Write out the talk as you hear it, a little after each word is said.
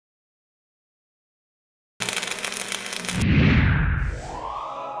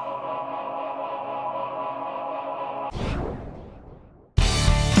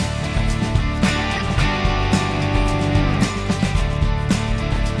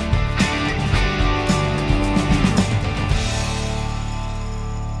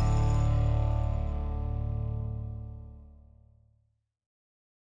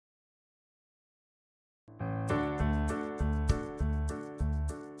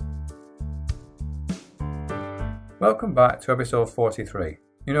Welcome back to episode 43.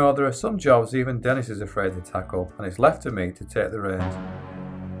 You know, there are some jobs even Dennis is afraid to tackle, and it's left to me to take the reins.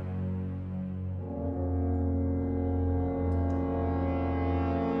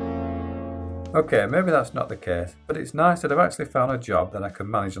 Okay, maybe that's not the case, but it's nice that I've actually found a job that I can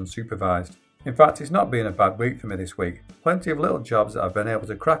manage unsupervised. In fact, it's not been a bad week for me this week. Plenty of little jobs that I've been able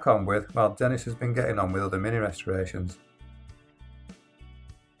to crack on with while Dennis has been getting on with other mini restorations.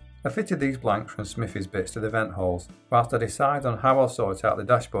 I fitted these blanks from Smithy's bits to the vent holes, whilst I decide on how I'll sort out the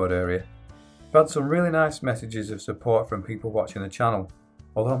dashboard area. I've had some really nice messages of support from people watching the channel,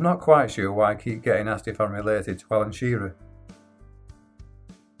 although I'm not quite sure why I keep getting asked if I'm related to Alan Shearer.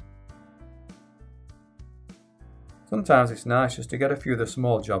 Sometimes it's nice just to get a few of the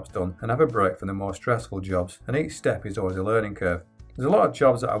small jobs done and have a break from the more stressful jobs, and each step is always a learning curve. There's a lot of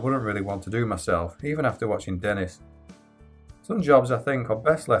jobs that I wouldn't really want to do myself, even after watching Dennis. Some jobs I think are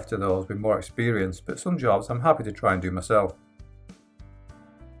best left to those with more experience, but some jobs I'm happy to try and do myself.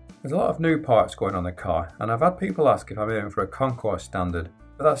 There's a lot of new parts going on the car, and I've had people ask if I'm aiming for a concourse standard,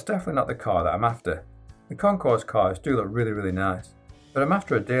 but that's definitely not the car that I'm after. The concourse cars do look really nice, but I'm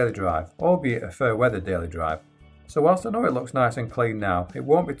after a daily drive, albeit a fair weather daily drive. So whilst I know it looks nice and clean now, it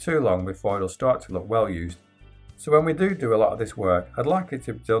won't be too long before it'll start to look well used. So when we do a lot of this work, I'd like it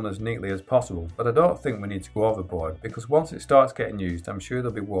to be done as neatly as possible, but I don't think we need to go overboard, because once it starts getting used, I'm sure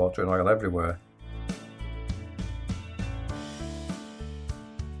there'll be water and oil everywhere.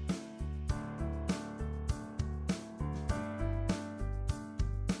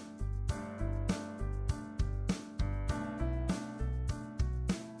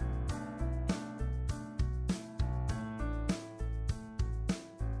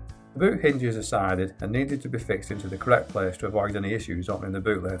 The boot hinges are sided and needed to be fixed into the correct place to avoid any issues opening the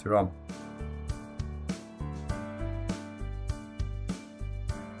boot later on.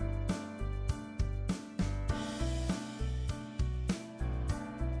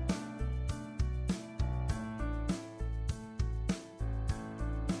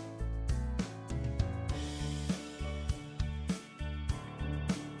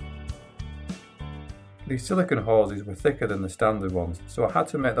 These silicone hoses were thicker than the standard ones, so I had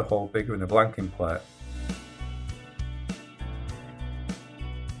to make the hole bigger in the blanking plate.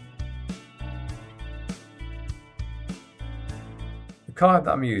 The card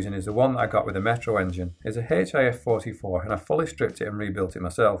that I'm using is the one that I got with the Metro engine. It's a HIF 44 and I fully stripped it and rebuilt it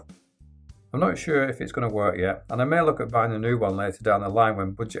myself. I'm not sure if it's going to work yet, and I may look at buying a new one later down the line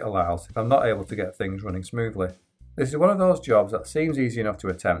when budget allows if I'm not able to get things running smoothly. This is one of those jobs that seems easy enough to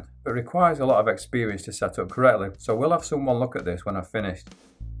attempt, but requires a lot of experience to set up correctly, so we'll have someone look at this when I've finished.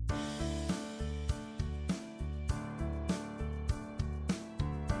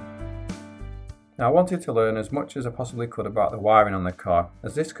 Now, I wanted to learn as much as I possibly could about the wiring on the car,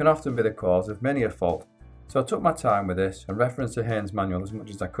 as this can often be the cause of many a fault, so I took my time with this and referenced the Haynes manual as much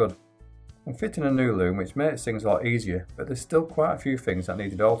as I could. I'm fitting a new loom, which makes things a lot easier, but there's still quite a few things that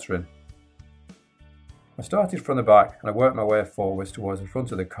needed altering. I started from the back and I worked my way forwards towards the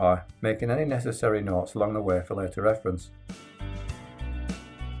front of the car, making any necessary notes along the way for later reference.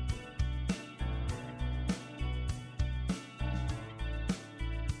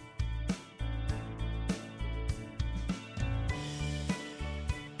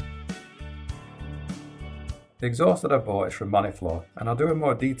 The exhaust that I bought is from Maniflow, and I'll do a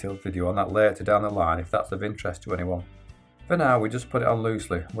more detailed video on that later down the line if that's of interest to anyone. For now, we just put it on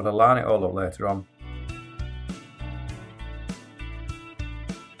loosely, we'll align it all up later on.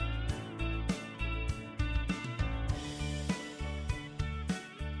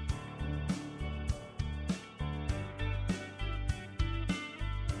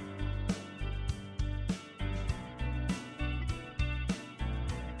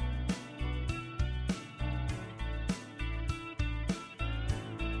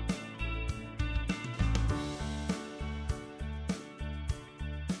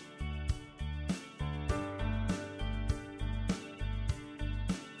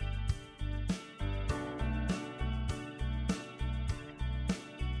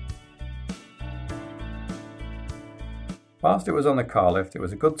 Whilst it was on the car lift, it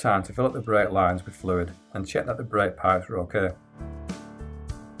was a good time to fill up the brake lines with fluid and check that the brake pipes were okay.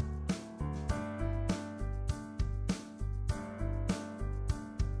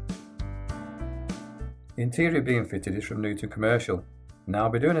 The interior being fitted is from Newton Commercial. Now, I'll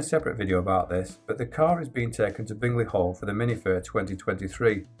be doing a separate video about this, but the car is being taken to Bingley Hall for the Mini Fair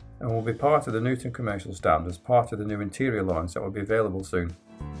 2023 and will be part of the Newton Commercial stand as part of the new interior launch that will be available soon.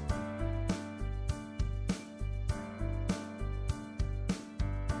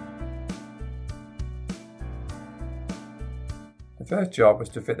 The first job was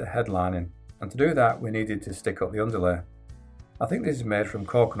to fit the headline in. and to do that we needed to stick up the underlay. I think this is made from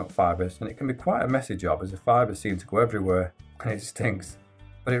coconut fibres and it can be quite a messy job as the fibres seem to go everywhere and it stinks.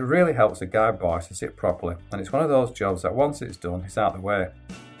 But it really helps the guide bars to sit properly, and it's one of those jobs that once it's done, it's out of the way.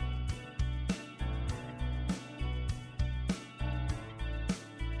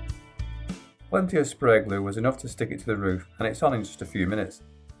 Plenty of spray glue was enough to stick it to the roof, and it's on in just a few minutes.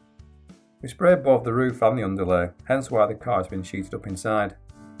 We sprayed both the roof and the underlay, hence why the car has been sheeted up inside.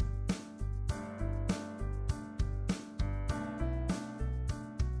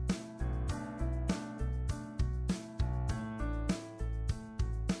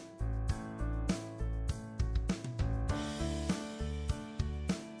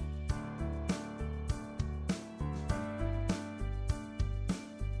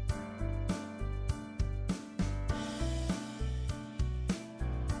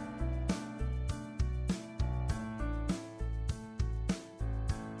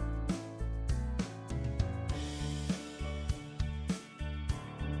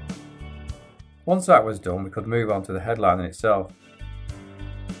 Once that was done, we could move on to the headlining itself.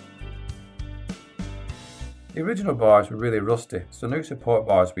 The original bars were really rusty, so new support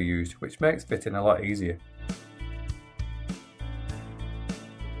bars were used, which makes fitting a lot easier.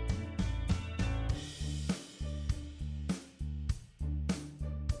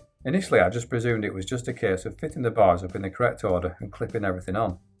 Initially I just presumed it was just a case of fitting the bars up in the correct order and clipping everything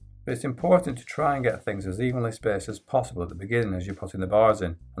on. But it's important to try and get things as evenly spaced as possible at the beginning as you're putting the bars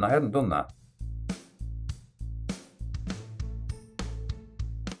in, and I hadn't done that.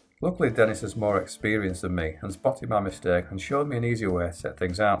 Luckily Dennis has more experience than me and spotted my mistake and showed me an easier way to set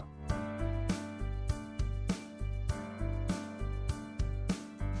things out.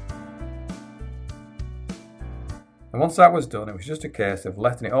 And once that was done, it was just a case of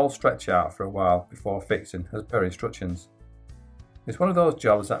letting it all stretch out for a while before fixing as per instructions. It's one of those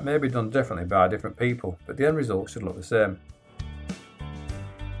jobs that may be done differently by different people, but the end result should look the same.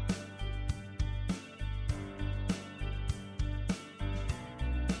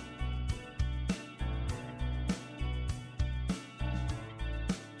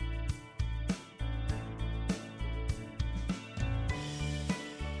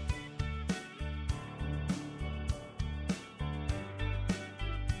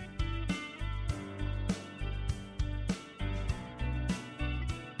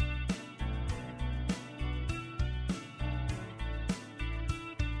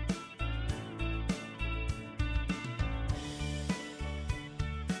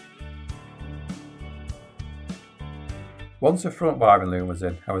 Once the front wiring loom was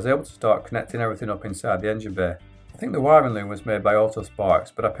in, I was able to start connecting everything up inside the engine bay. I think the wiring loom was made by Auto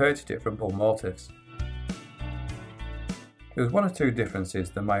Sparks, but I purchased it from Bull Motifs. There was one or two differences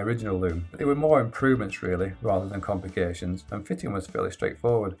than my original loom, but they were more improvements really, rather than complications, and fitting was fairly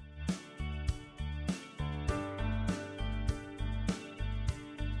straightforward.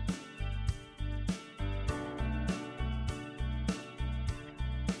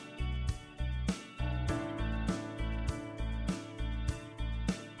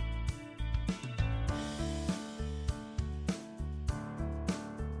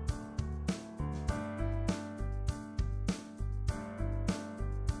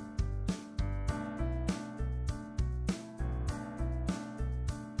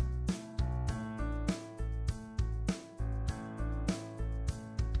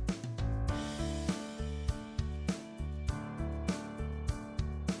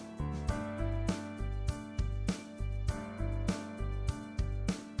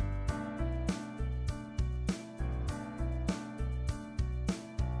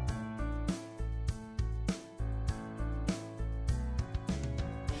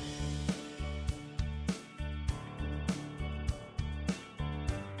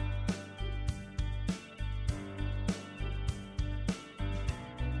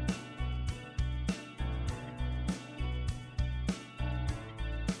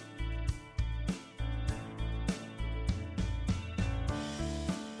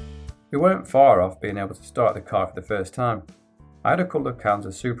 We weren't far off being able to start the car for the first time. I had a couple of cans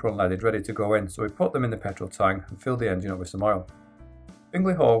of super unleaded ready to go in, so we put them in the petrol tank and filled the engine up with some oil.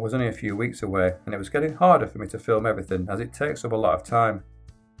 Bingley Hall was only a few weeks away, and it was getting harder for me to film everything as it takes up a lot of time.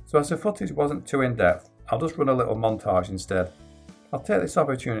 So as the footage wasn't too in-depth, I'll just run a little montage instead. I'll take this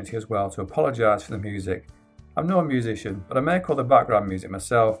opportunity as well to apologise for the music. I'm no musician, but I make all the background music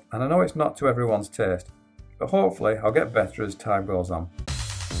myself, and I know it's not to everyone's taste, but hopefully I'll get better as time goes on.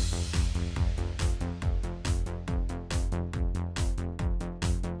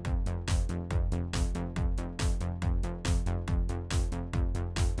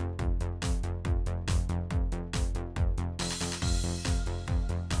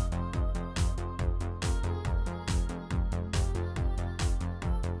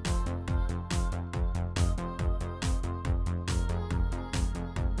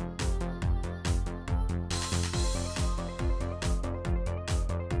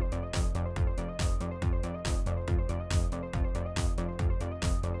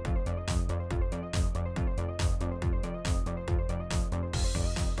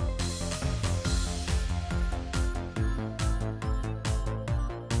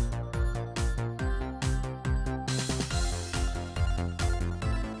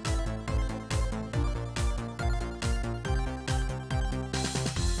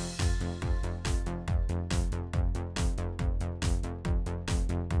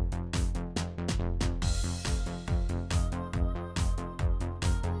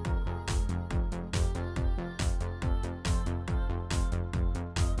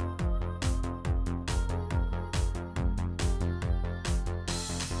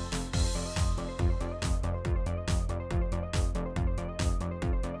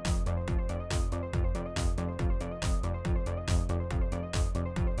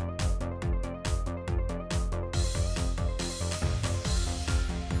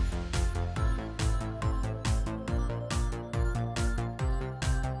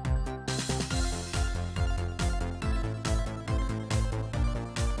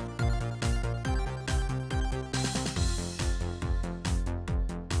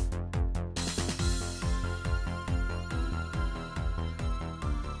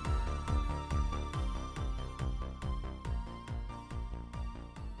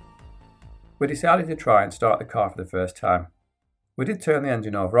 We decided to try and start the car for the first time. We did turn the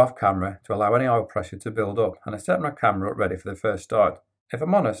engine over off camera to allow any oil pressure to build up, and I set my camera up ready for the first start. If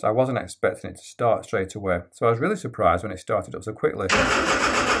I'm honest, I wasn't expecting it to start straight away, so I was really surprised when it started up so quickly.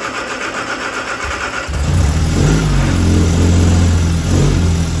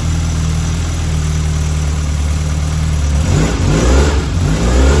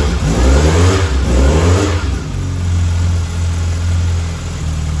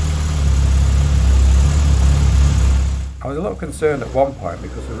 I was a little concerned at one point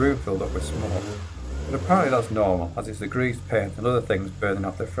because the room filled up with smoke, but apparently that's normal, as it's the greased paint and other things burning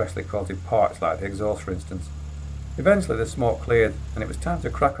off the freshly coated parts like the exhaust for instance. Eventually the smoke cleared and it was time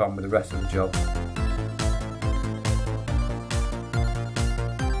to crack on with the rest of the job.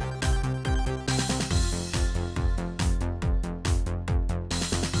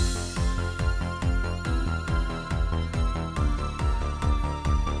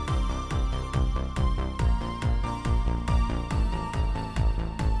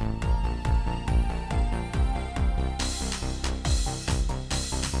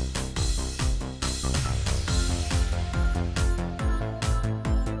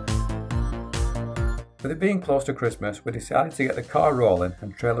 With it being close to Christmas, we decided to get the car rolling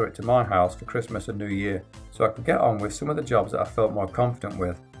and trailer it to my house for Christmas and New Year, so I could get on with some of the jobs that I felt more confident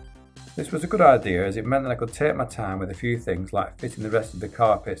with. This was a good idea as it meant that I could take my time with a few things like fitting the rest of the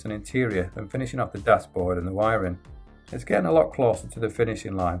carpets and interior and finishing off the dashboard and the wiring. It's getting a lot closer to the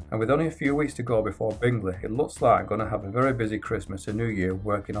finishing line, and with only a few weeks to go before Bingley, it looks like I'm going to have a very busy Christmas and New Year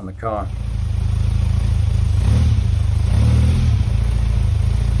working on the car.